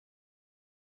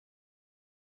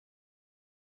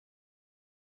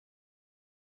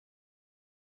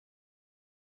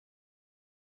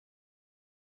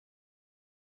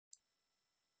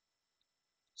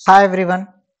Hi everyone,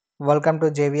 welcome to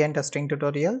JVN testing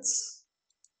tutorials.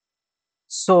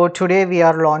 So today we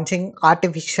are launching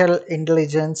artificial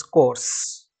intelligence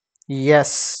course.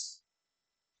 Yes,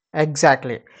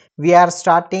 exactly. We are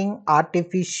starting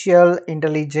artificial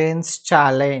intelligence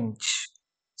challenge.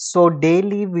 So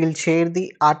daily we'll share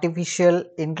the artificial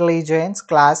intelligence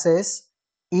classes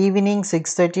evening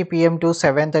 6:30 p.m. to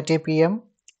 7:30 p.m.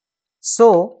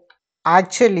 So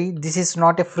actually this is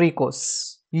not a free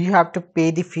course. You have to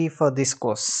pay the fee for this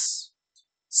course.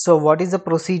 So what is the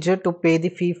procedure to pay the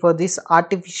fee for this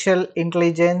artificial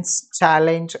intelligence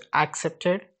challenge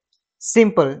accepted?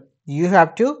 Simple. You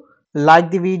have to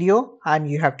like the video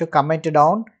and you have to comment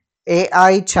down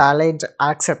AI challenge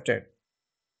accepted.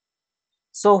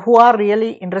 So who are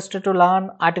really interested to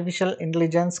learn artificial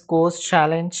intelligence course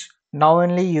challenge? Now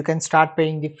only you can start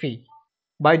paying the fee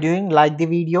by doing like the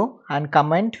video and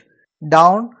comment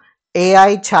down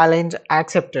AI challenge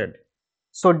accepted.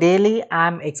 So daily I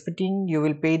am expecting you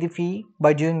will pay the fee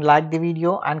by doing like the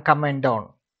video and comment down.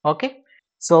 Okay.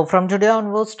 So from today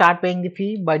onwards start paying the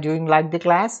fee by doing like the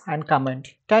class and comment.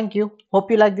 Thank you. Hope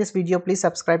you like this video. Please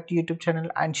subscribe to YouTube channel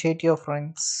and share to your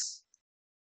friends.